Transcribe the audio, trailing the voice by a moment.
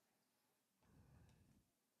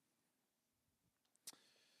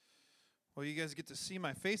Well, you guys get to see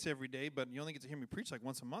my face every day, but you only get to hear me preach like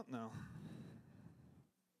once a month now.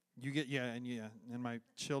 And my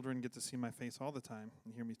children get to see my face all the time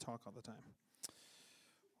and hear me talk all the time.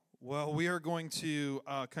 Well, we are going to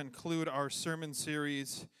conclude our sermon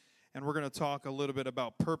series, and we're going to talk a little bit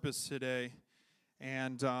about purpose today.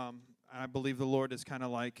 And I believe the Lord has kind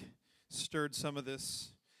of like stirred some of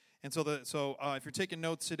this. And so if you're taking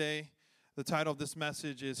notes today, the title of this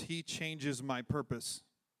message is "He Changes My Purpose."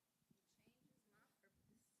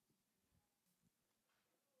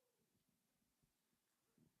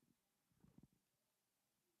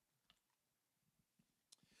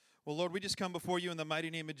 Well, Lord, we just come before you in the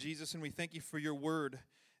mighty name of Jesus, and we thank you for your word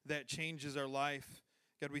that changes our life.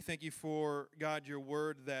 God, we thank you for, God, your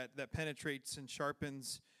word that penetrates and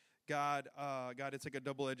sharpens. God, it's like a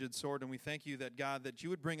double-edged sword, and we thank you that, God, that you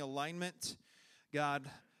would bring alignment, God,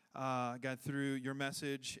 through your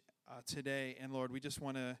message today. And, Lord, we just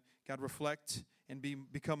want to, God, reflect and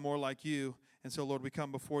become more like you. And so, Lord, we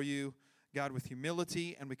come before you, God, with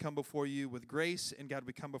humility, and we come before you with grace, and, God,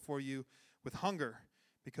 we come before you with hunger,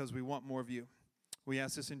 because we want more of you. We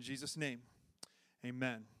ask this in Jesus' name.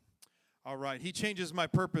 Amen. All right. He changes my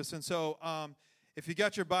purpose. And so if you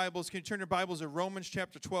got your Bibles, can you turn your Bibles to Romans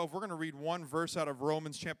chapter 12? We're going to read one verse out of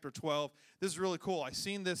Romans chapter 12. This is really cool. I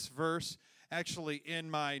seen this verse actually in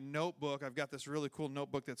my notebook. I've got this really cool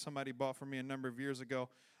notebook that somebody bought for me a number of years ago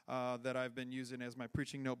that I've been using as my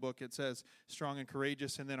preaching notebook. It says strong and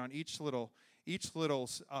courageous. And then on each little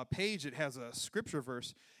page, it has a scripture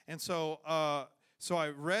verse. And so I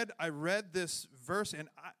read this verse,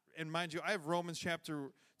 and mind you, I have Romans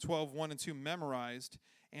chapter 12, 1 and 2 memorized,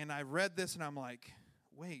 and I read this, and I'm like,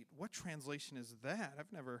 wait, what translation is that?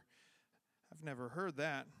 I've never heard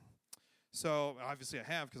that. So obviously I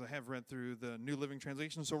have, because I have read through the New Living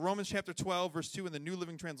Translation. So Romans chapter 12, verse 2 in the New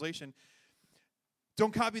Living Translation,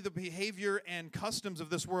 don't copy the behavior and customs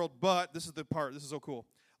of this world, but, this is the part, this is so cool,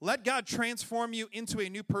 let God transform you into a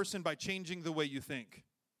new person by changing the way you think.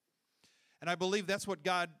 And I believe that's what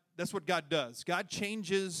God does. God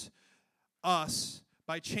changes us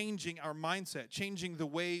by changing our mindset, changing the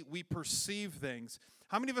way we perceive things.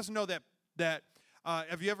 How many of us know that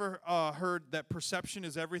have you ever heard that perception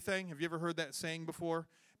is everything? Have you ever heard that saying before?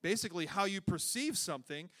 Basically, how you perceive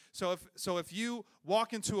something. So if you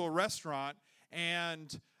walk into a restaurant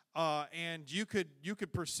and you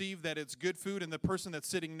could perceive that it's good food, and the person that's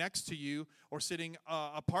sitting next to you or sitting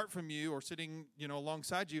apart from you or sitting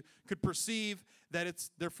alongside you could perceive that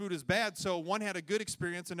their food is bad. So one had a good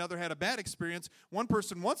experience, another had a bad experience. One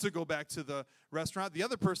person wants to go back to the restaurant. The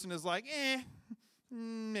other person is like,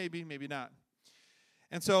 maybe not.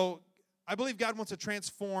 And so I believe God wants to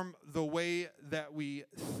transform the way that we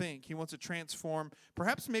think. He wants to transform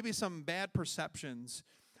perhaps maybe some bad perceptions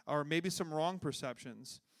or maybe some wrong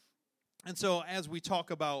perceptions. And so as we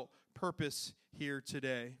talk about purpose here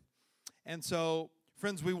today, and so,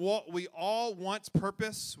 friends, we all want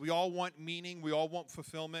purpose. We all want meaning. We all want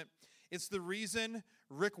fulfillment. It's the reason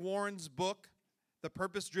Rick Warren's book, The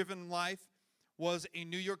Purpose-Driven Life, was a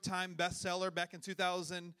New York Times bestseller back in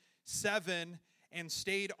 2007 and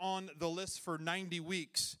stayed on the list for 90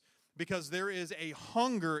 weeks, because there is a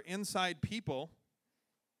hunger inside people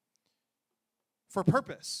for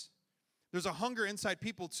purpose. There's a hunger inside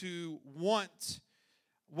people to want,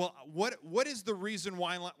 well, what is the reason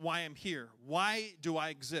why I'm here? Why do I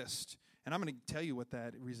exist? And I'm going to tell you what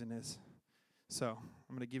that reason is. So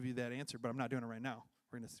I'm going to give you that answer, but I'm not doing it right now.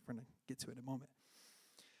 We're going to get to it in a moment.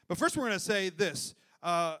 But first we're going to say this.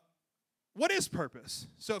 What is purpose?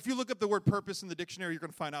 So if you look up the word purpose in the dictionary, you're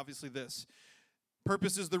going to find obviously this.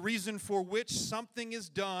 Purpose is the reason for which something is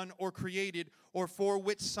done or created, or for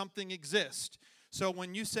which something exists. So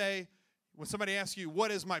when somebody asks you, what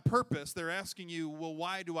is my purpose? They're asking you, well,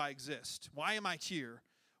 why do I exist? Why am I here?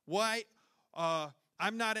 Why?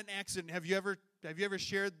 I'm not an accident. Have you ever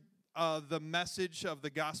shared the message of the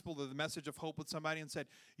gospel, the message of hope with somebody and said,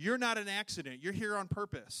 you're not an accident. You're here on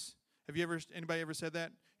purpose. Anybody ever said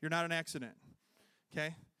that? You're not an accident.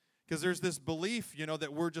 Okay? Because there's this belief,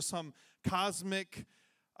 that we're just some cosmic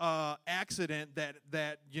accident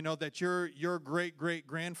that your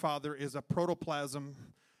great-great-grandfather is a protoplasm,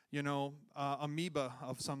 amoeba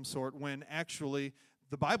of some sort, when actually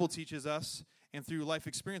the Bible teaches us, and through life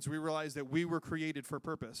experience, we realize that we were created for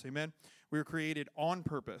purpose. Amen? We were created on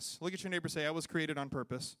purpose. Look at your neighbor, say, I was created on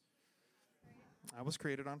purpose. I was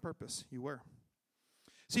created on purpose. You were.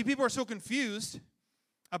 See, people are so confused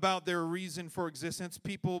about their reason for existence.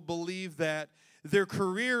 People believe that their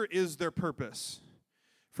career is their purpose.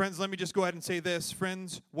 Friends, let me just go ahead and say this.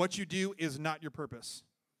 Friends, what you do is not your purpose.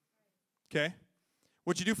 Okay?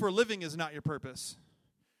 What you do for a living is not your purpose.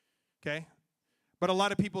 Okay? But a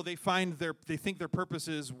lot of people, they think their purpose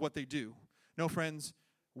is what they do. No, friends,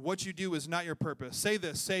 what you do is not your purpose. Say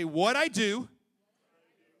this. Say, what I do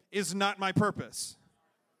is not my purpose.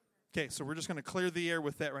 Okay, so we're just going to clear the air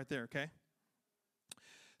with that right there, okay?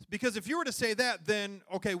 Because if you were to say that, then,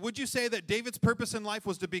 okay, would you say that David's purpose in life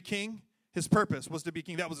was to be king? His purpose was to be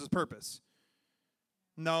king. That was his purpose.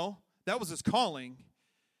 No, that was his calling.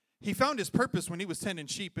 He found his purpose when he was tending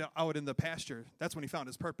sheep out in the pasture. That's when he found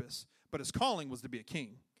his purpose. But his calling was to be a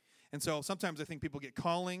king. And so sometimes I think people get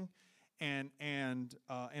calling and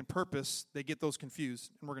purpose. They get those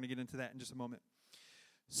confused, and we're going to get into that in just a moment.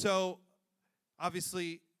 So,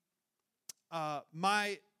 obviously,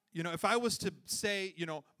 if I was to say,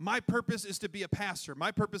 my purpose is to be a pastor,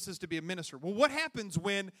 my purpose is to be a minister. Well, what happens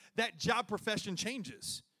when that job profession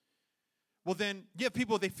changes? Well, then you have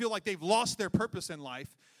people, they feel like they've lost their purpose in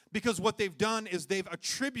life because what they've done is they've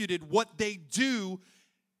attributed what they do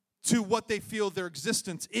to what they feel their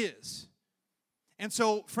existence is. And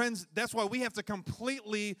so, friends, that's why we have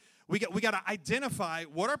to we got to identify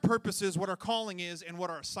what our purpose is, what our calling is, and what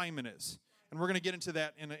our assignment is. And we're going to get into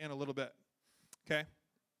that in a little bit. Okay?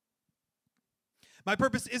 My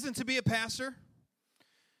purpose isn't to be a pastor.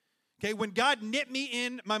 Okay, when God knit me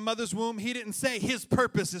in my mother's womb, he didn't say his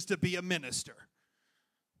purpose is to be a minister.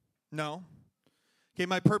 No. Okay,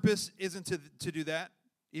 my purpose isn't to do that,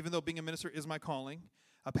 even though being a minister is my calling.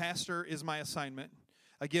 A pastor is my assignment.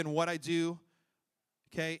 Again, what I do,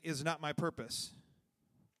 okay, is not my purpose.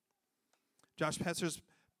 Josh Pastor's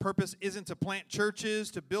purpose isn't to plant churches,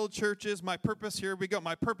 to build churches. My purpose, here we go.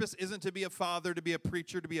 My purpose isn't to be a father, to be a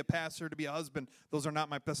preacher, to be a pastor, to be a husband. That's not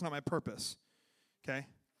my purpose. Okay?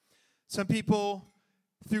 Some people,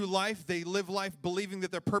 through life, they live life believing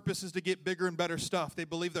that their purpose is to get bigger and better stuff. They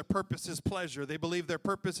believe their purpose is pleasure. They believe their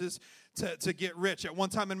purpose is to get rich. At one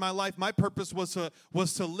time in my life, my purpose was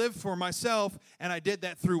to live for myself, and I did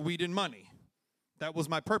that through weed and money. That was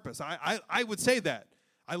my purpose. I would say that.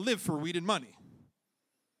 I live for weed and money.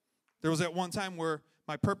 There was at one time where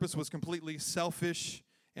my purpose was completely selfish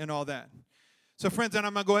and all that. So friends, and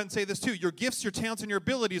I'm going to go ahead and say this too. Your gifts, your talents, and your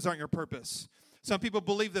abilities aren't your purpose. Some people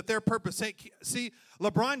believe that their purpose, see,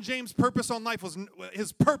 LeBron James' purpose on life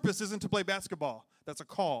his purpose isn't to play basketball. That's a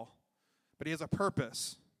call. But he has a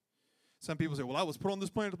purpose. Some people say, well, I was put on this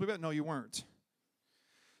planet to play basketball. No, you weren't.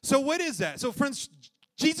 So what is that? So friends,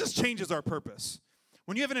 Jesus changes our purpose.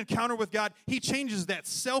 When you have an encounter with God, he changes that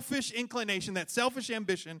selfish inclination, that selfish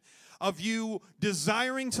ambition of you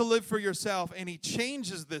desiring to live for yourself, and he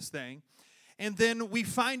changes this thing. And then we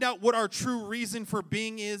find out what our true reason for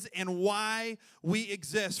being is and why we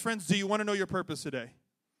exist. Friends, do you want to know your purpose today?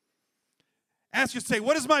 Ask yourself,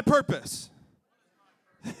 what is my purpose?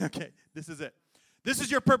 Okay, this is it. This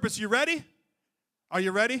is your purpose. You ready? Are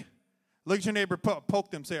you ready? Look at your neighbor,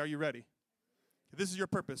 poke them, say, are you ready? This is your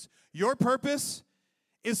purpose. Your purpose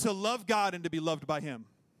is to love God and to be loved by him.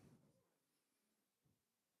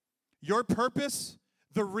 Your purpose,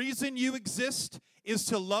 the reason you exist, is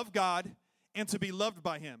to love God and to be loved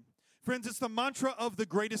by him. Friends, it's the mantra of the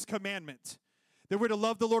greatest commandment, that we're to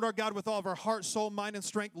love the Lord our God with all of our heart, soul, mind, and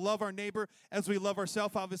strength, love our neighbor as we love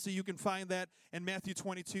ourselves. Obviously, you can find that in Matthew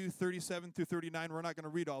 22, 37 through 39. We're not going to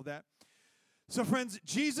read all that. So, friends,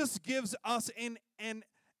 Jesus gives us an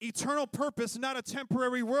eternal purpose, not a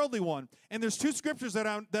temporary worldly one. And there's two scriptures that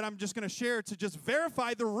I'm just going to share to just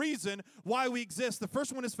verify the reason why we exist. The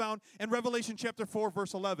first one is found in Revelation chapter 4,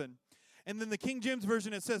 verse 11. And then the King James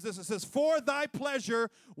Version, it says this. It says, for thy pleasure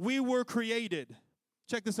we were created.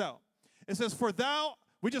 Check this out. It says, for thou,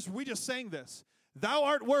 we just sang this. Thou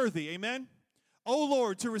art worthy, amen? O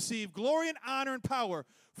Lord, to receive glory and honor and power.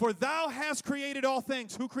 For thou hast created all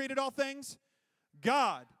things. Who created all things?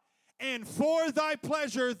 God. And for thy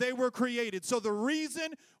pleasure they were created. So the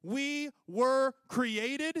reason we were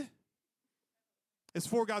created is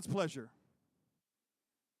for God's pleasure.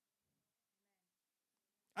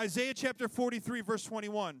 Isaiah chapter 43, verse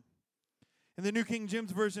 21. In the New King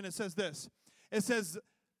James Version, it says this. It says,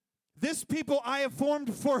 this people I have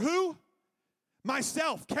formed for who?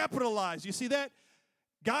 Myself, capitalized. You see that?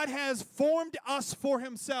 God has formed us for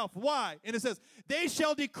himself. Why? And it says, they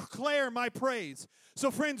shall declare my praise. So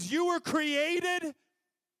friends, you were created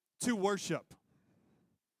to worship.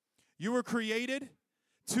 You were created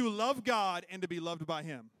to love God and to be loved by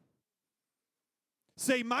him.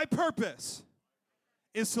 Say, my purpose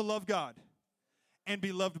is to love God and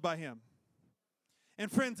be loved by him.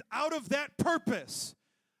 And friends, out of that purpose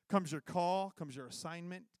comes your call, comes your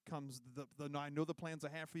assignment, comes the I know the plans I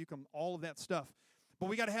have for you, come all of that stuff. But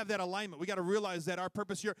we got to have that alignment. We got to realize that our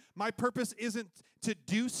purpose here, my purpose isn't to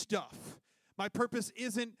do stuff. My purpose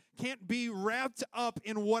can't be wrapped up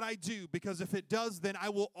in what I do, because if it does, then I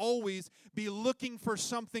will always be looking for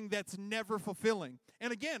something that's never fulfilling.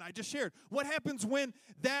 And again, I just shared, what happens when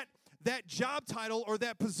that job title or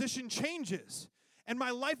that position changes? And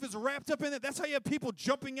my life is wrapped up in it. That's how you have people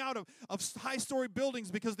jumping out of high-story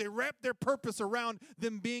buildings, because they wrap their purpose around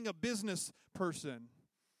them being a business person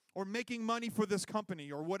or making money for this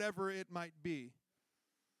company or whatever it might be.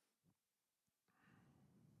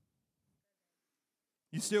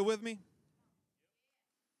 You still with me?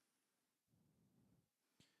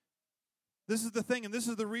 This is the thing, and this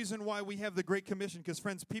is the reason why we have the Great Commission, because,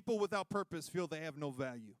 friends, people without purpose feel they have no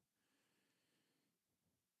value.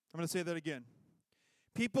 I'm going to say that again.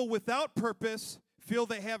 People without purpose feel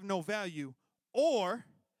they have no value, or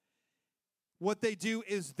what they do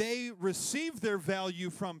is they receive their value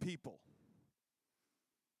from people.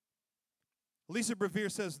 Lisa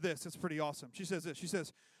Bevere says this. It's pretty awesome. She says this. She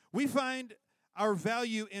says, we find our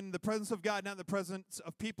value in the presence of God, not in the presence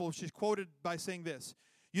of people. She's quoted by saying this: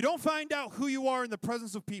 you don't find out who you are in the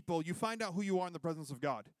presence of people. You find out who you are in the presence of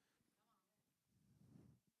God.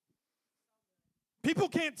 People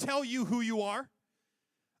can't tell you who you are.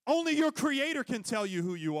 Only your Creator can tell you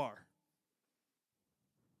who you are.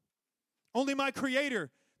 Only my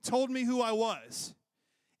Creator told me who I was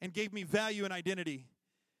and gave me value and identity.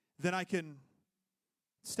 Then I can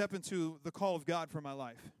step into the call of God for my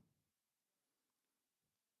life.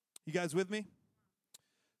 You guys with me?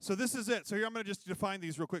 So this is it. So here I'm going to just define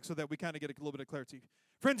these real quick so that we kind of get a little bit of clarity.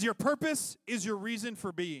 Friends, your purpose is your reason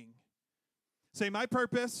for being. Say, my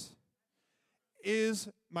purpose is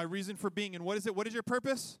my reason for being. And what is it? What is your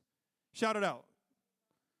purpose? Shout it out.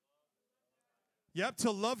 Yep,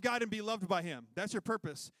 to love God and be loved by Him. That's your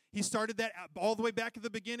purpose. He started that all the way back at the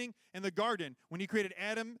beginning in the garden. When He created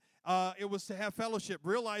Adam, it was to have fellowship,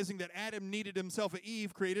 realizing that Adam needed himself an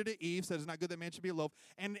Eve, created an Eve, said it's not good that man should be alone.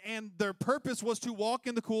 And their purpose was to walk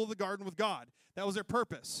in the cool of the garden with God. That was their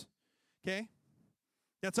purpose. Okay?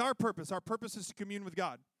 That's our purpose. Our purpose is to commune with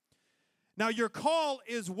God. Now, your call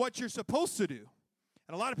is what you're supposed to do.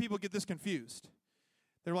 And a lot of people get this confused.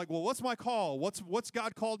 They're like, well, what's my call? What's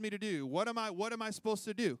God called me to do? What am I supposed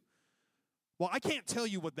to do? Well, I can't tell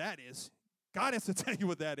you what that is. God has to tell you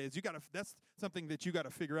what that is. That's something that you got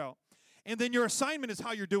to figure out. And then your assignment is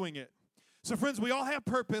how you're doing it. So, friends, we all have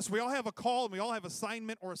purpose. We all have a call, and we all have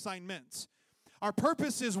assignment or assignments. Our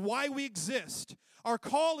purpose is why we exist. Our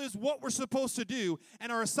call is what we're supposed to do,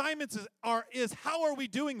 and our assignments is how are we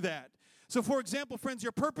doing that? So, for example, friends,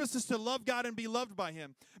 your purpose is to love God and be loved by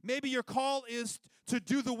Him. Maybe your call is to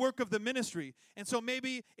do the work of the ministry. And so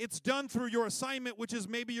maybe it's done through your assignment, which is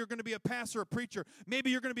maybe you're going to be a pastor, a preacher.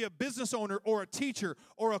 Maybe you're going to be a business owner or a teacher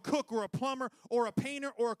or a cook or a plumber or a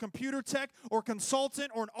painter or a computer tech or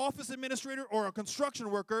consultant or an office administrator or a construction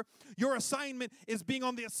worker. Your assignment is being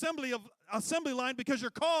on the assembly line, because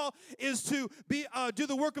your call is to do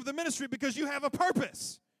the work of the ministry because you have a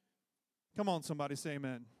purpose. Come on, somebody say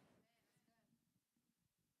amen.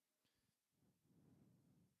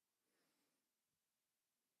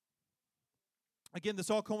 Again, this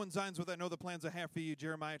all coincides with I know the plans I have for you,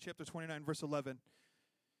 Jeremiah chapter 29, verse 11.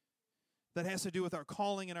 That has to do with our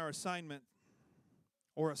calling and our assignment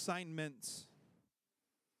or assignments.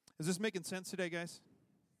 Is this making sense today, guys?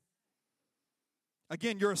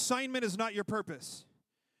 Again, your assignment is not your purpose.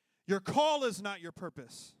 Your call is not your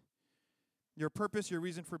purpose. Your purpose, your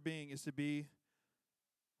reason for being, is to be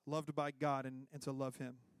loved by God and to love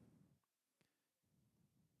Him.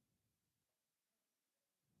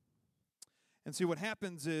 And see, what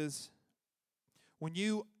happens is when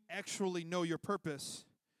you actually know your purpose,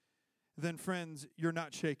 then, friends, you're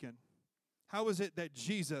not shaken. How is it that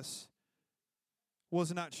Jesus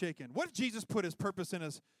was not shaken? What if Jesus put His purpose in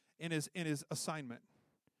his assignment?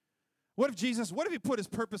 What if He put His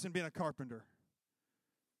purpose in being a carpenter?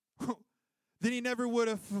 Then He never would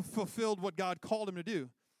have fulfilled what God called Him to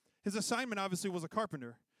do. His assignment obviously was a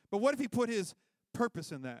carpenter. But what if He put His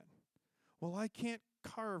purpose in that? Well, I can't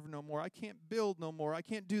carve no more. I can't build no more. I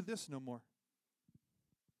can't do this no more.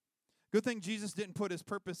 Good thing Jesus didn't put His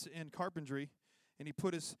purpose in carpentry, and He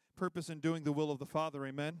put His purpose in doing the will of the Father.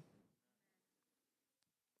 Amen?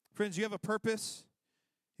 Friends, you have a purpose.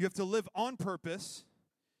 You have to live on purpose.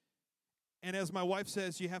 And as my wife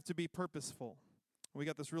says, you have to be purposeful. We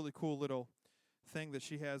got this really cool little thing that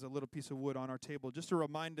she has, a little piece of wood on our table, just to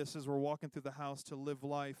remind us as we're walking through the house to live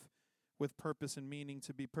life with purpose and meaning,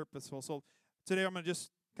 to be purposeful. So today I'm going to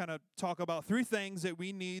just kind of talk about 3 things that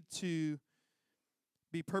we need to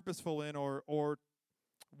be purposeful in, or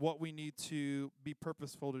what we need to be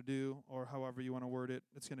purposeful to do, or however you want to word it.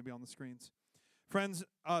 It's going to be on the screens. Friends,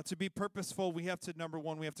 to be purposeful, we have to, number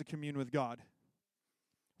one, we have to commune with God.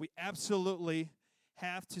 We absolutely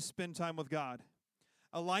have to spend time with God.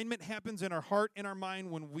 Alignment happens in our heart and our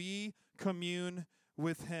mind when we commune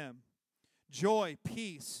with Him. Joy,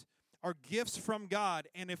 peace are gifts from God,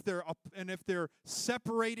 and if they're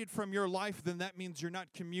separated from your life, then that means you're not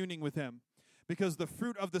communing with Him. Because the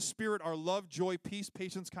fruit of the Spirit are love, joy, peace,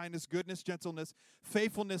 patience, kindness, goodness, gentleness,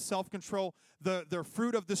 faithfulness, self-control. They're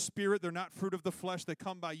fruit of the Spirit. They're not fruit of the flesh. They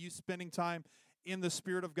come by you spending time in the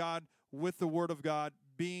Spirit of God, with the Word of God,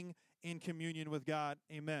 being in communion with God.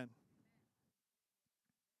 Amen.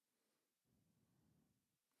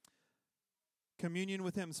 Communion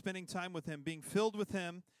with Him, spending time with Him, being filled with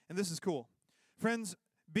Him, and this is cool. Friends,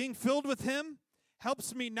 being filled with Him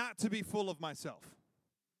helps me not to be full of myself.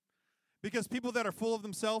 Because people that are full of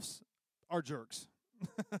themselves are jerks.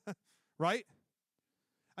 Right?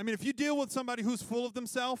 I mean, if you deal with somebody who's full of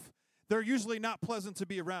themselves, they're usually not pleasant to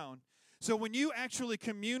be around. So when you actually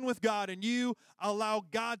commune with God and you allow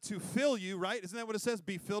God to fill you, right? Isn't that what it says?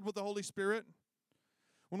 Be filled with the Holy Spirit.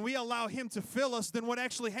 When we allow Him to fill us, then what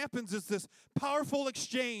actually happens is this powerful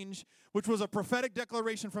exchange, which was a prophetic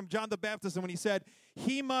declaration from John the Baptist, and when he said,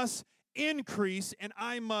 He must increase and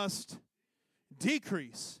I must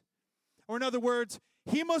decrease. Or in other words,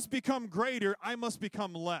 He must become greater, I must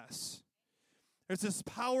become less. There's this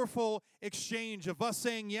powerful exchange of us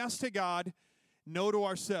saying yes to God, no to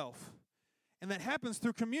ourselves. And that happens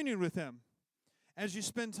through communion with Him. As you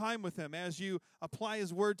spend time with Him, as you apply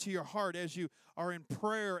His Word to your heart, as you are in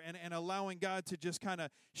prayer and allowing God to just kind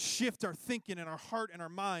of shift our thinking and our heart and our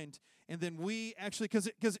mind. And then we actually,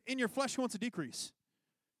 because in your flesh wants to decrease.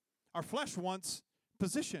 Our flesh wants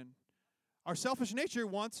position. Our selfish nature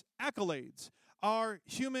wants accolades. Our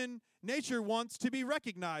human nature wants to be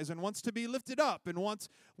recognized and wants to be lifted up and wants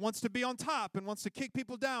to be on top and wants to kick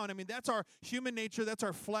people down. I mean, that's our human nature. That's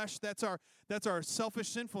our flesh. That's our selfish,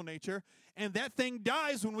 sinful nature. And that thing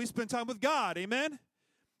dies when we spend time with God. Amen?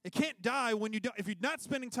 It can't die when you don't. If you're not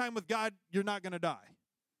spending time with God, you're not going to die.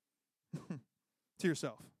 To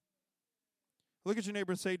yourself. Look at your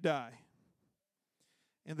neighbor and say, die.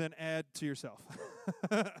 And then add to yourself.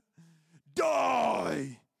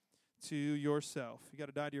 Die to yourself. You got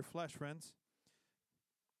to die to your flesh, friends.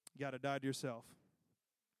 You got to die to yourself.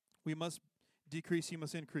 We must decrease, you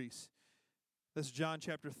must increase. That's John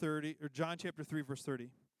chapter 3, verse 30.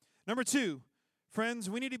 Number 2, friends,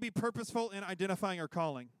 we need to be purposeful in identifying our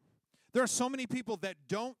calling. There are so many people that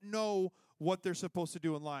don't know what they're supposed to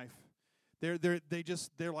do in life. They're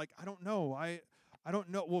like, I don't know. I don't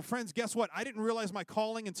know. Well, friends, guess what? I didn't realize my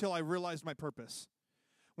calling until I realized my purpose.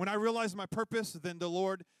 When I realized my purpose, then the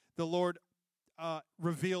Lord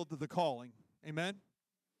revealed the calling. Amen?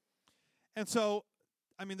 And so,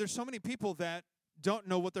 I mean, there's so many people that don't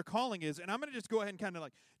know what their calling is. And I'm going to just go ahead and kind of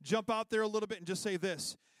like jump out there a little bit and just say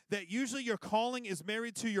this, that usually your calling is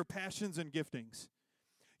married to your passions and giftings.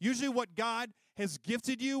 Usually what God has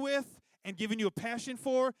gifted you with and given you a passion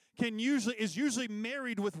for is usually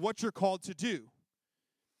married with what you're called to do.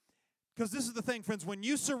 Because this is the thing, friends, when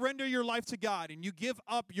you surrender your life to God and you give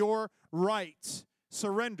up your rights,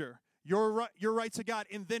 surrender your right to God,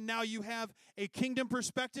 and then now you have a kingdom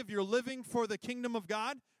perspective, you're living for the kingdom of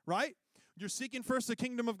God, right? You're seeking first the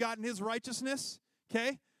kingdom of God and His righteousness,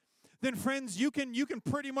 okay? Then, friends, you can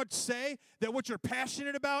pretty much say that what you're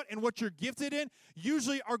passionate about and what you're gifted in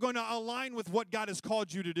usually are going to align with what God has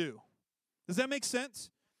called you to do. Does that make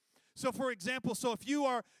sense? So, for example, if you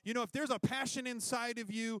are, if there's a passion inside of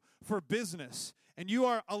you for business and you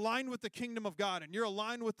are aligned with the kingdom of God and you're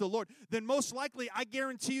aligned with the Lord, then most likely, I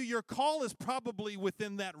guarantee you, your call is probably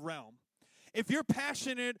within that realm. If you're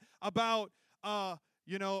passionate about,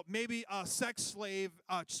 maybe sex slave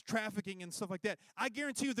trafficking and stuff like that, I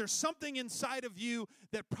guarantee you there's something inside of you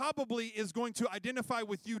that probably is going to identify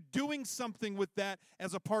with you doing something with that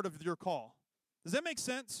as a part of your call. Does that make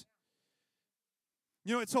sense?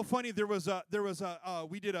 You know, it's so funny.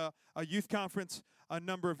 We did a youth conference a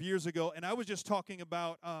number of years ago, and I was just talking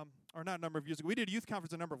about, or not a number of years ago. We did a youth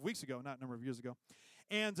conference a number of weeks ago, not a number of years ago,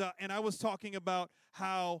 and I was talking about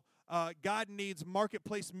how God needs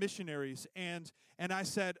marketplace missionaries, and I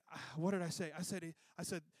said, what did I say? I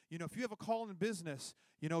said, if you have a call in business,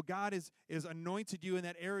 God is anointed you in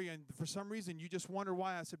that area, and for some reason you just wonder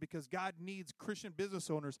why. I said, because God needs Christian business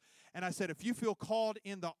owners. And I said, if you feel called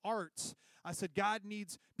in the arts, I said, God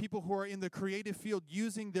needs people who are in the creative field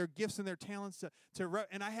using their gifts and their talents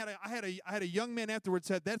and I had a young man afterwards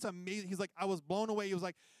said, that's amazing. He's like, I was blown away. He was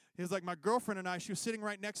like, He's like, my girlfriend and I, she was sitting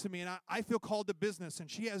right next to me, and I feel called to business,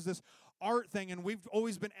 and she has this art thing, and we've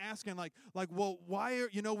always been asking, like, well, why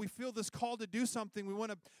are, we feel this call to do something. We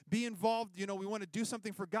want to be involved, we want to do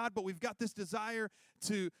something for God, but we've got this desire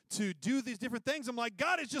to do these different things. I'm like,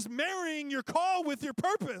 God is just marrying your call with your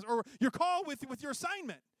purpose, or your call with your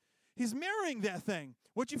assignment. He's marrying that thing,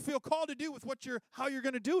 what you feel called to do with how you're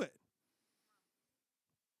going to do it.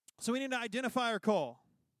 So we need to identify our call.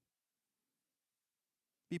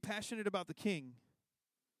 Be passionate about the King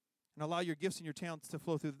and allow your gifts and your talents to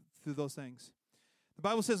flow through those things. The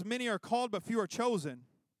Bible says many are called, but few are chosen.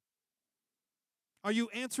 Are you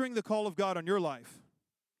answering the call of God on your life?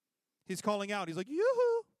 He's calling out. He's like,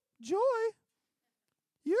 yoo-hoo, joy,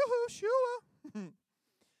 yoo-hoo, shua.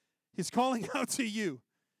 He's calling out to you.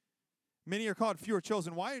 Many are called, few are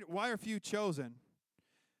chosen. Why are few chosen?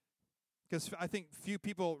 Because I think few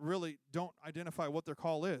people really don't identify what their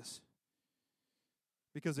call is,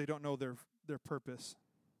 because they don't know their purpose.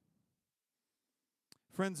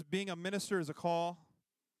 Friends, being a minister is a call.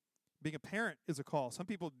 Being a parent is a call. Some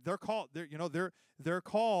people, their call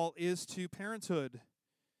is to parenthood.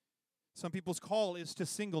 Some people's call is to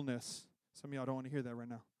singleness. Some of y'all don't want to hear that right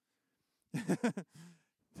now.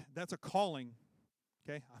 That's a calling.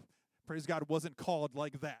 Okay? Praise God wasn't called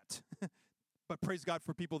like that. But praise God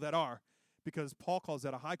for people that are, because Paul calls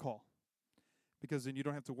that a high call. Because then you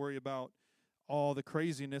don't have to worry about all the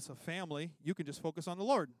craziness of family. You can just focus on the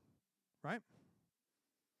Lord, right?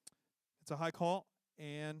 It's a high call,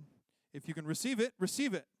 and if you can receive it,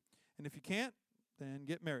 receive it. And if you can't, then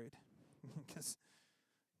get married. Because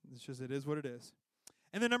it is what it is.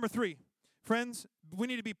 And then number 3, friends, we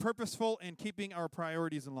need to be purposeful in keeping our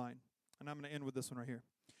priorities in line. And I'm going to end with this one right here.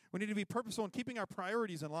 We need to be purposeful in keeping our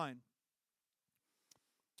priorities in line.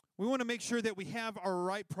 We want to make sure that we have our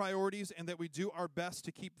right priorities and that we do our best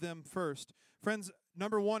to keep them first. Friends,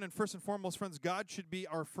 number 1 and first and foremost, friends, God should be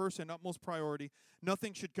our first and utmost priority.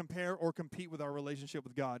 Nothing should compare or compete with our relationship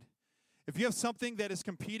with God. If you have something that is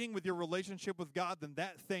competing with your relationship with God, then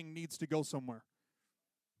that thing needs to go somewhere.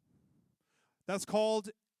 That's called,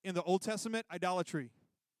 in the Old Testament, idolatry.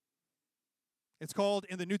 It's called,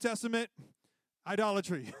 in the New Testament,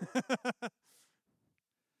 idolatry.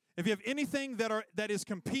 If you have anything that is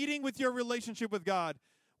competing with your relationship with God,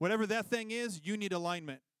 whatever that thing is, you need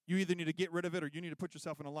alignment. You either need to get rid of it or you need to put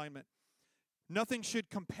yourself in alignment. Nothing should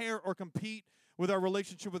compare or compete with our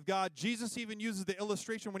relationship with God. Jesus even uses the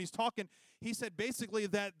illustration when he's talking. He said basically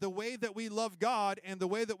that the way that we love God and the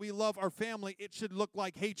way that we love our family, it should look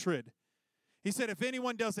like hatred. He said if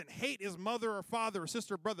anyone doesn't hate his mother or father or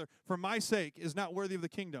sister or brother for my sake is not worthy of the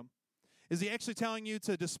kingdom. Is he actually telling you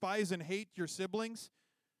to despise and hate your siblings?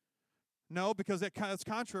 No, because that's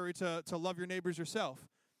contrary to love your neighbors yourself.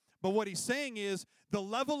 But what he's saying is the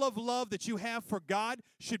level of love that you have for God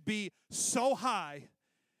should be so high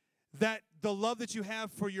that the love that you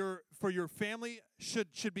have for your family should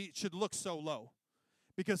look so low.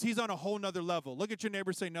 Because he's on a whole nother level. Look at your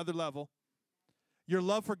neighbor, say another level. Your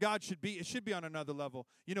love for God should be on another level.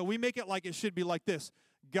 We make it like it should be like this.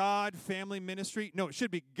 God, family, ministry. No, it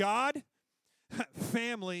should be God,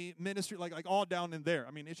 family, ministry, like all down in there.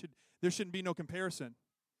 I mean, there shouldn't be no comparison.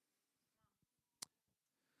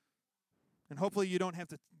 And hopefully you don't have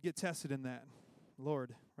to get tested in that,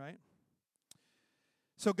 Lord, right?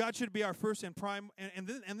 So God should be our first and prime. And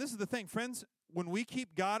this is the thing, friends. When we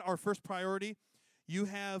keep God our first priority, you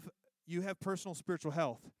have personal spiritual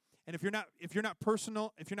health. And if you're not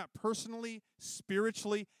personally,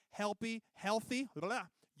 spiritually healthy,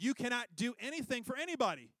 you cannot do anything for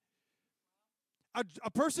anybody.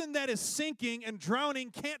 A person that is sinking and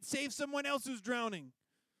drowning can't save someone else who's drowning.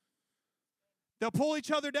 They'll pull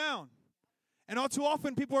each other down. And all too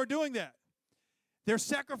often, people are doing that. They're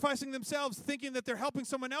sacrificing themselves, thinking that they're helping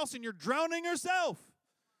someone else, and you're drowning yourself.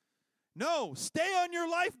 No, stay on your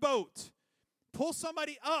lifeboat. Pull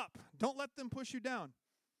somebody up. Don't let them push you down.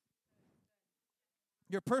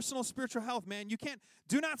 Your personal spiritual health, man.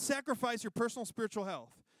 Do not sacrifice your personal spiritual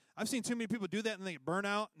health. I've seen too many people do that, and they get burnt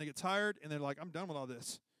out, and they get tired, and they're like, I'm done with all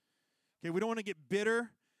this. Okay, we don't want to get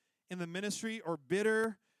bitter in the ministry or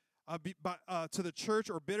bitter to the church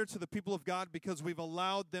or bitter to the people of God because we've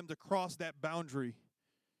allowed them to cross that boundary.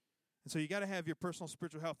 And so you got to have your personal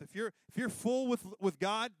spiritual health. If you're full with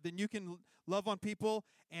God, then you can love on people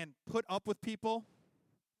and put up with people.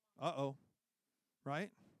 Right?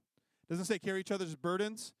 Doesn't say carry each other's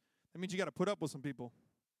burdens. That means you got to put up with some people.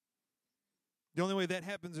 The only way that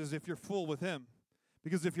happens is if you're full with Him.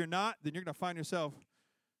 Because if you're not, then you're going to find yourself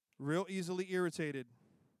real easily irritated.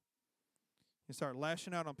 You start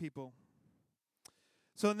lashing out on people.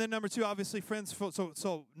 So, and then number two, obviously, friends.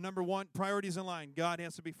 So number one, priorities in line. God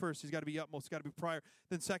has to be first. He's got to be utmost. He's got to be prior.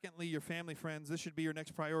 Then secondly, your family, friends. This should be your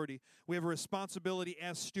next priority. We have a responsibility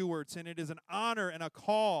as stewards, and it is an honor and a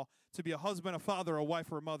call to be a husband, a father, a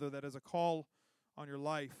wife, or a mother. That is a call on your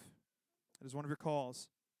life. That is one of your calls.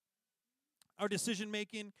 Our decision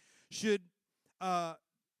making should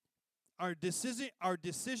our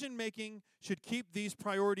decision making should keep these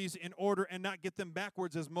priorities in order and not get them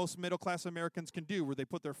backwards, as most middle class Americans can do, where they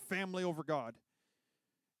put their family over God.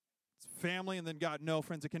 It's family and then God. No,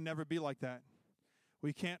 friends, it can never be like that.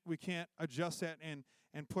 We can't adjust that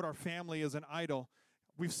and put our family as an idol.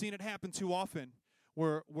 We've seen it happen too often,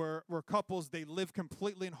 where couples, they live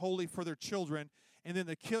completely and wholly for their children, and then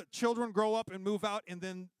the children grow up and move out, and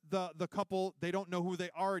then the couple, they don't know who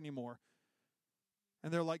they are anymore.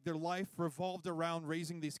 And they're like, their life revolved around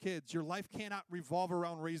raising these kids. Your life cannot revolve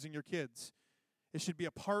around raising your kids. It should be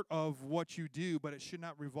a part of what you do, but it should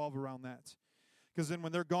not revolve around that. Because then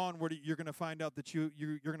when they're gone, you're going to find out that you're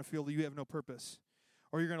going to feel that you have no purpose.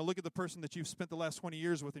 Or you're going to look at the person that you've spent the last 20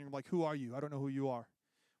 years with, and you're like, who are you? I don't know who you are.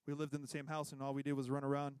 We lived in the same house, and all we did was run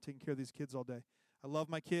around taking care of these kids all day. I love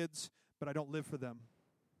my kids, but I don't live for them.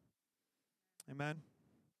 Amen?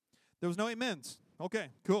 There was no amens. Okay,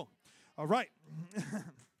 cool. All right.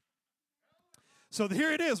 So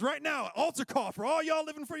here it is right now, altar call for all y'all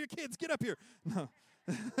living for your kids. Get up here. No.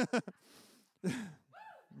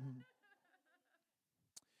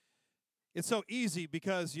 It's so easy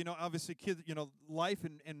because, obviously kids, life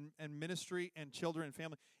and ministry and children and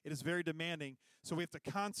family, it is very demanding. So we have to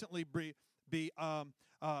constantly be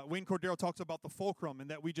Wayne Cordero talks about the fulcrum,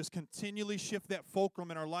 and that we just continually shift that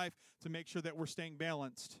fulcrum in our life to make sure that we're staying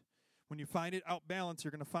balanced. When you find it out balanced,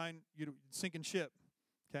 you're going to find you sinking ship,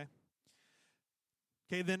 okay?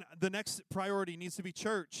 Okay, then the next priority needs to be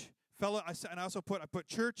church. I put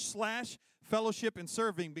church/fellowship and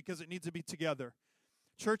serving, because it needs to be together.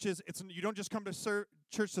 Churches, you don't just come to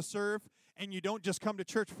church to serve, and you don't just come to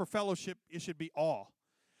church for fellowship. It should be all.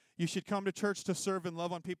 You should come to church to serve and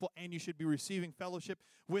love on people, and you should be receiving fellowship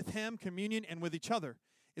with Him, communion, and with each other.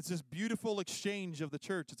 It's this beautiful exchange of the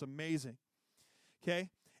church. It's amazing. Okay?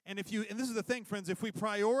 And this is the thing, friends, if we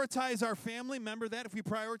prioritize our family, remember that, if we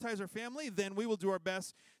prioritize our family, then we will do our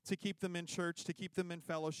best to keep them in church, to keep them in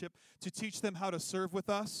fellowship, to teach them how to serve with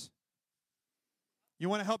us. You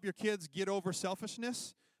want to help your kids get over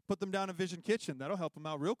selfishness? Put them down in Vision Kitchen. That'll help them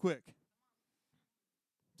out real quick.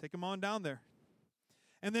 Take them on down there.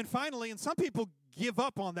 And then finally, and some people give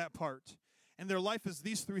up on that part, and their life is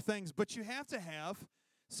these three things, but you have to have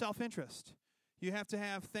self-interest. You have to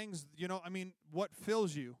have things, what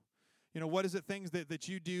fills you? What is it, things that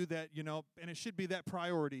you do that, and it should be that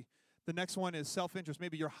priority. The next one is self-interest.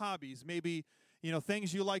 Maybe your hobbies, maybe,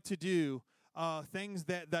 things you like to do, things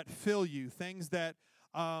that fill you, things that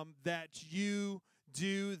you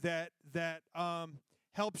do that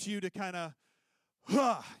helps you to kind of,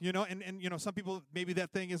 some people, maybe that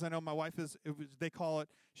thing is, I know my wife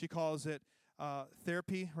she calls it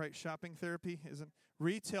therapy, right? Shopping therapy,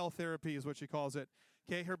 retail therapy is what she calls it.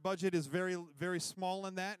 Okay, her budget is very, very small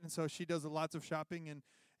in that, and so she does lots of shopping,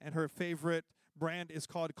 and her favorite brand is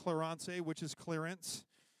called Clarence, which is clearance.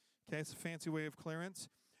 Okay, it's a fancy way of clearance.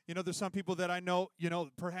 There's some people that I know,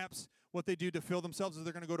 perhaps what they do to fill themselves is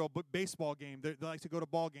they're going to go to a baseball game. They like to go to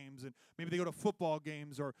ball games, and maybe they go to football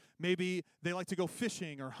games, or maybe they like to go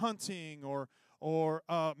fishing or hunting, or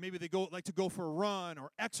maybe they like to go for a run or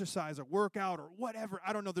exercise or work out or whatever.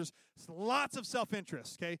 I don't know. There's lots of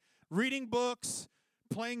self-interest, okay? Reading books,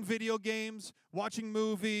 playing video games, watching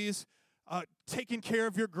movies, taking care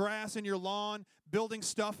of your grass and your lawn, building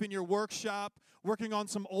stuff in your workshop, working on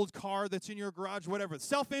some old car that's in your garage, whatever.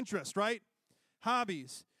 Self-interest, right?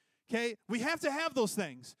 Hobbies, okay? We have to have those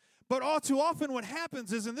things. But all too often what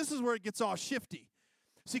happens is, and this is where it gets all shifty.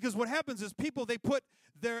 See, because what happens is people, they put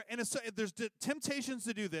there's temptations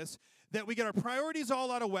to do this, that we get our priorities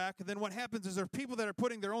all out of whack, and then what happens is there are people that are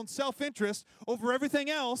putting their own self-interest over everything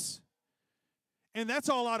else, and that's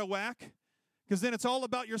all out of whack, because then it's all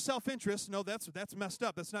about your self-interest. No, that's messed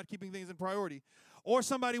up. That's not keeping things in priority. Or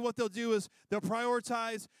somebody, what they'll do is they'll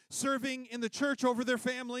prioritize serving in the church over their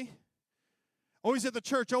family. Always at the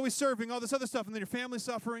church, always serving, all this other stuff, and then your family's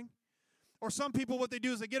suffering. Or some people, what they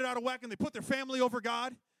do is they get it out of whack and they put their family over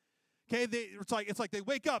God. Okay, it's like they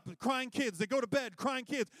wake up crying kids. They go to bed crying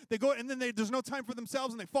kids. They go, and then there's no time for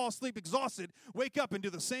themselves, and they fall asleep exhausted, wake up and do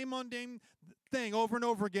the same mundane thing over and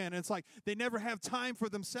over again. And it's like they never have time for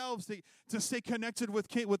themselves to stay connected with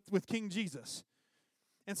King Jesus.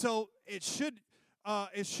 And so it should,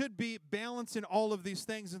 it should be balance in all of these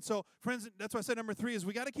things. And so, friends, that's why I said number 3 is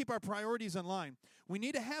we got to keep our priorities in line. We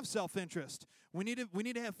need to have self-interest. We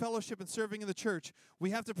need to have fellowship and serving in the church.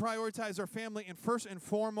 We have to prioritize our family. And first and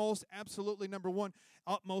foremost, absolutely number 1,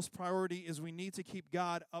 utmost priority is we need to keep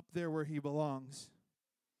God up there where he belongs.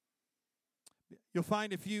 You'll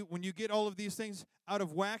find when you get all of these things out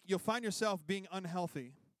of whack, you'll find yourself being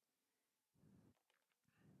unhealthy.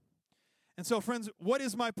 And so, friends, what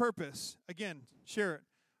is my purpose? Again, share it.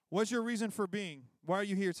 What's your reason for being? Why are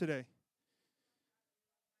you here today?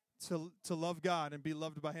 To love God and be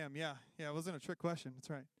loved by him. Yeah, it wasn't a trick question. That's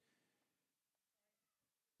right.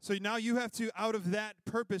 So now you have to, out of that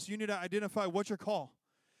purpose, you need to identify what's your call.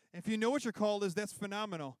 If you know what your call is, that's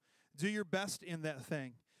phenomenal. Do your best in that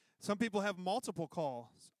thing. Some people have multiple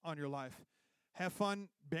calls on your life. Have fun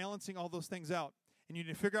balancing all those things out. And you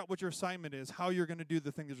need to figure out what your assignment is, how you're going to do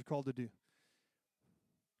the thing that you're called to do.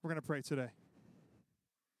 We're going to pray today.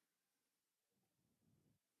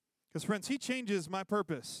 Because, friends, he changes my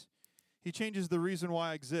purpose. He changes the reason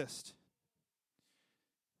why I exist.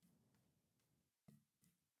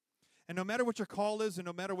 And no matter what your call is and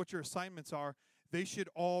no matter what your assignments are, they should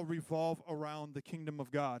all revolve around the kingdom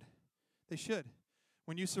of God. They should.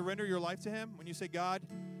 When you surrender your life to him, when you say, God,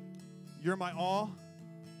 you're my all,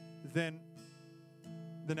 then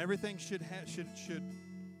everything should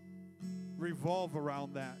revolve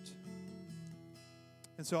around that.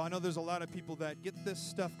 And so I know there's a lot of people that get this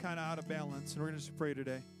stuff kind of out of balance, and we're going to just pray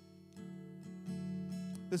today.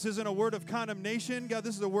 This isn't a word of condemnation. God,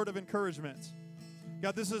 this is a word of encouragement.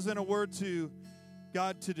 God, this isn't a word to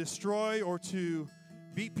destroy or to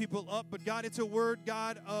beat people up, but God, it's a word,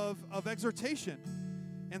 God, of exhortation.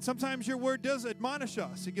 And sometimes your word does admonish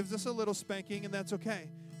us. It gives us a little spanking, and that's okay.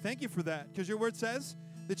 Thank you for that, because your word says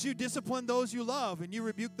that you discipline those you love, and you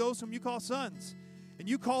rebuke those whom you call sons. And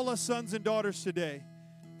you call us sons and daughters today.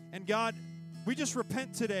 And God, we just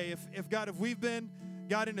repent today if we've been,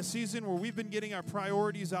 God, in a season where we've been getting our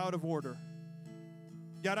priorities out of order.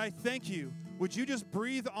 God, I thank you. Would you just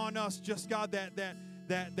breathe on us, just God,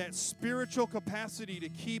 that spiritual capacity to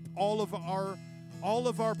keep all of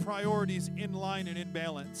our priorities in line and in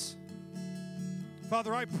balance.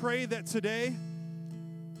 Father, I pray that today,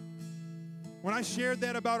 when I shared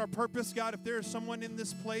that about our purpose, God, if there is someone in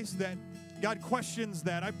this place that, God, questions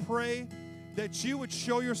that, I pray that you would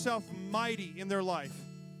show yourself mighty in their life.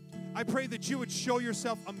 I pray that you would show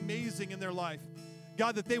yourself amazing in their life.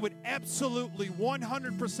 God, that they would absolutely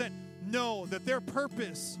 100% know that their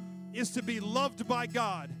purpose is to be loved by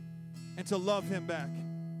God and to love him back.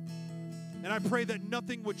 And I pray that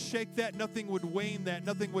nothing would shake that, nothing would wane that,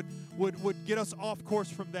 nothing would get us off course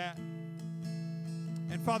from that.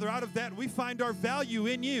 And Father, out of that, we find our value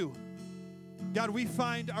in you. God, we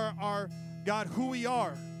find our God, who we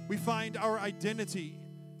are. We find our identity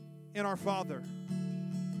in our Father.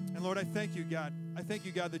 And Lord, I thank you, God. I thank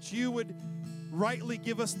you, God, that you would rightly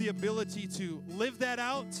give us the ability to live that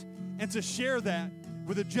out and to share that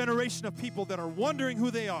with a generation of people that are wondering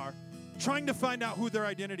who they are, trying to find out who their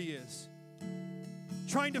identity is,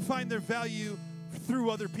 trying to find their value through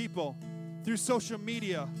other people, through social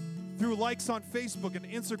media, through likes on Facebook and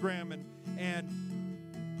Instagram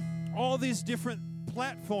and all these different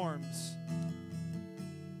platforms.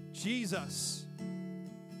 Jesus,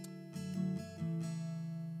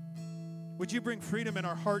 would you bring freedom in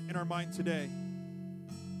our heart and our mind today?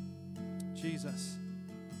 Jesus.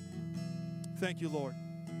 Thank you, Lord.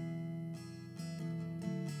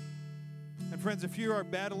 And friends, if you are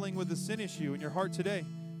battling with a sin issue in your heart today,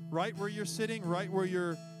 right where you're sitting, right where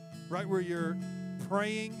you're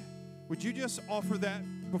praying, would you just offer that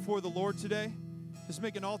before the Lord today? Just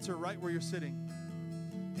make an altar right where you're sitting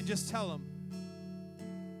and just tell him.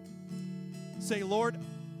 Say, Lord,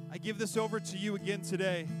 I give this over to you again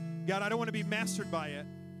today. God, I don't want to be mastered by it.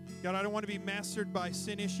 God, I don't want to be mastered by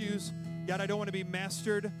sin issues. God, I don't want to be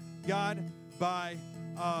mastered, God, by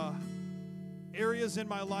areas in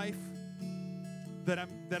my life that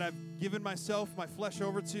I've given myself, my flesh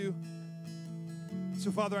over to.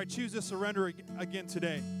 So, Father, I choose to surrender again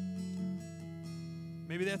today.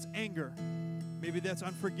 Maybe that's anger. Maybe that's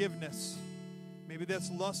unforgiveness. Maybe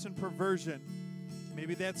that's lust and perversion.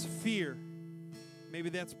 Maybe that's fear. Maybe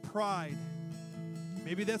that's pride.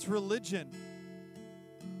 Maybe that's religion.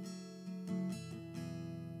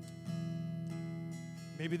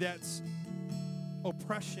 Maybe that's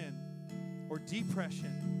oppression or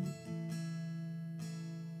depression.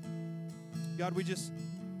 God, we just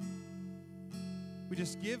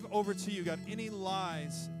give over to you, God, any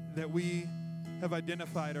lies that we have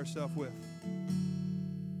identified ourselves with.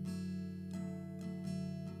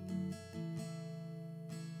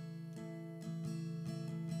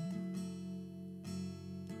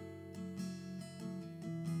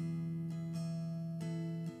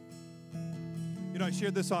 I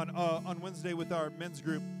shared this on Wednesday with our men's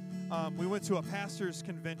group. We went to a pastor's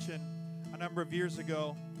convention a number of years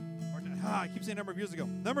ago. I keep saying number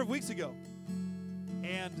of weeks ago.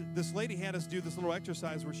 And this lady had us do this little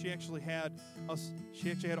exercise where she actually had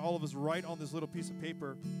all of us write on this little piece of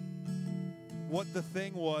paper what the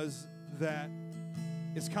thing was that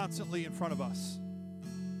is constantly in front of us.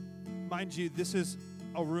 Mind you, this is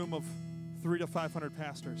a room of 300 to 500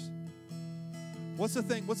 pastors. What's the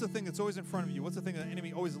thing that's always in front of you? What's the thing that the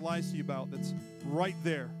enemy always lies to you about that's right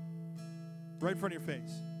there, right in front of your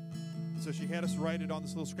face? So she had us write it on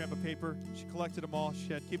this little scrap of paper. She collected them all.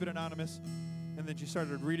 She had keep it anonymous. And then she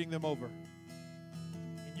started reading them over.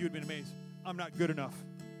 And you would have been amazed. I'm not good enough.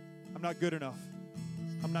 I'm not good enough.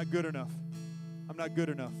 I'm not good enough. I'm not good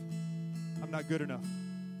enough. I'm not good enough.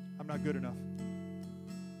 I'm not good enough.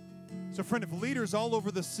 So, friend, if leaders all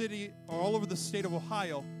over the city or all over the state of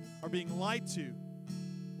Ohio are being lied to,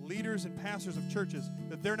 leaders and pastors of churches,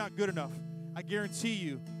 that they're not good enough, I guarantee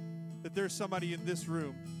you that there's somebody in this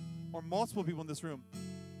room or multiple people in this room.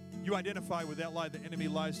 You identify with that lie. The enemy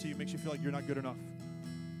lies to you, makes you feel like you're not good enough.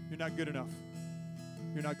 You're not good enough.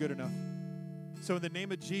 You're not good enough. So in the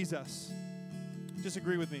name of Jesus, just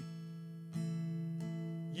agree with me.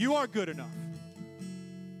 You are good enough.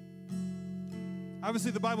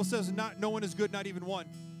 Obviously, the Bible says no one is good, not even one.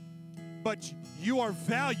 But you are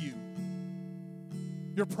valued.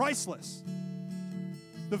 You're priceless.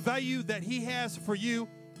 The value that he has for you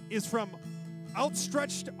is from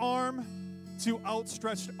outstretched arm to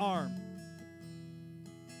outstretched arm.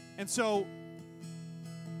 And so,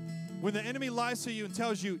 when the enemy lies to you and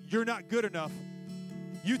tells you you're not good enough,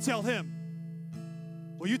 you tell him,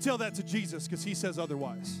 well, you tell that to Jesus because he says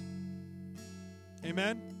otherwise.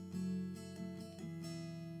 Amen?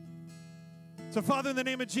 So, Father, in the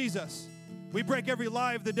name of Jesus, we break every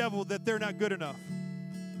lie of the devil that they're not good enough.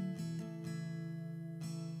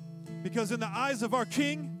 Because in the eyes of our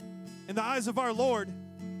King, in the eyes of our Lord,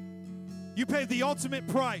 you paid the ultimate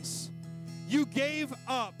price. You gave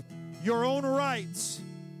up your own rights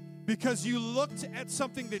because you looked at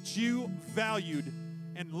something that you valued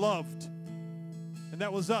and loved. And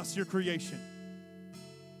that was us, your creation.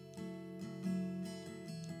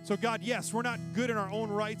 So God, yes, we're not good in our own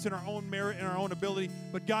rights, in our own merit, in our own ability,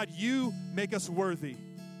 but God, you make us worthy.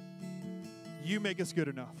 You make us good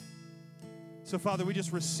enough. So Father, we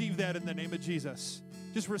just receive that in the name of Jesus.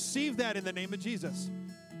 Just receive that in the name of Jesus.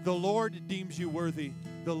 The Lord deems you worthy.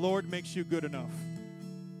 The Lord makes you good enough.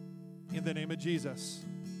 In the name of Jesus.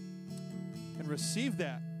 And receive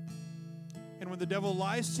that. And when the devil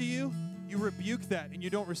lies to you, you rebuke that and you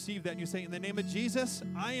don't receive that. And you say, in the name of Jesus,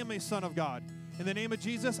 I am a son of God. In the name of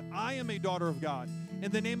Jesus, I am a daughter of God.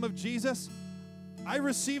 In the name of Jesus, I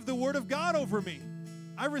receive the word of God over me.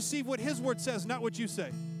 I receive what his word says, not what you say.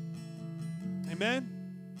 Amen?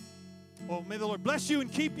 Well, may the Lord bless you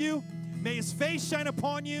and keep you. May his face shine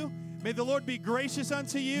upon you. May the Lord be gracious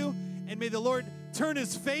unto you. And may the Lord turn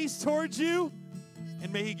his face towards you.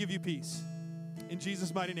 And may he give you peace. In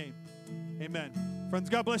Jesus' mighty name. Amen. Friends,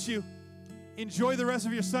 God bless you. Enjoy the rest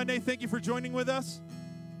of your Sunday. Thank you for joining with us.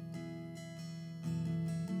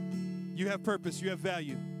 You have purpose. You have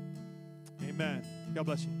value. Amen. God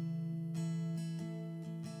bless you.